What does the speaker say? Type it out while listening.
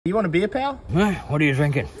You want a beer, pal? What are you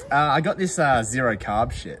drinking? I got this zero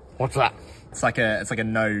carb shit. What's that? It's like a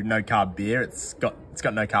no carb beer. It's got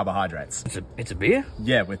no carbohydrates. It's a beer?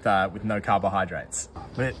 Yeah, with no carbohydrates.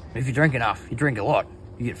 But if you drink enough, you drink a lot,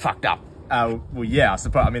 you get fucked up. Well, yeah, I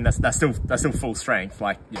suppose. I mean, that's still full strength.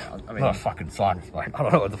 Like, yeah, I mean, I'm not a fucking scientist, mate. I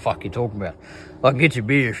don't know what the fuck you're talking about. I can get you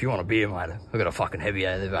beer if you want a beer, mate. I've got a fucking heavy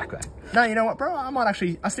out of the back, mate. No, you know what, bro? I might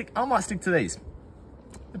stick to these.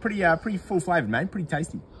 They're pretty full flavored, man. Pretty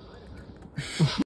tasty.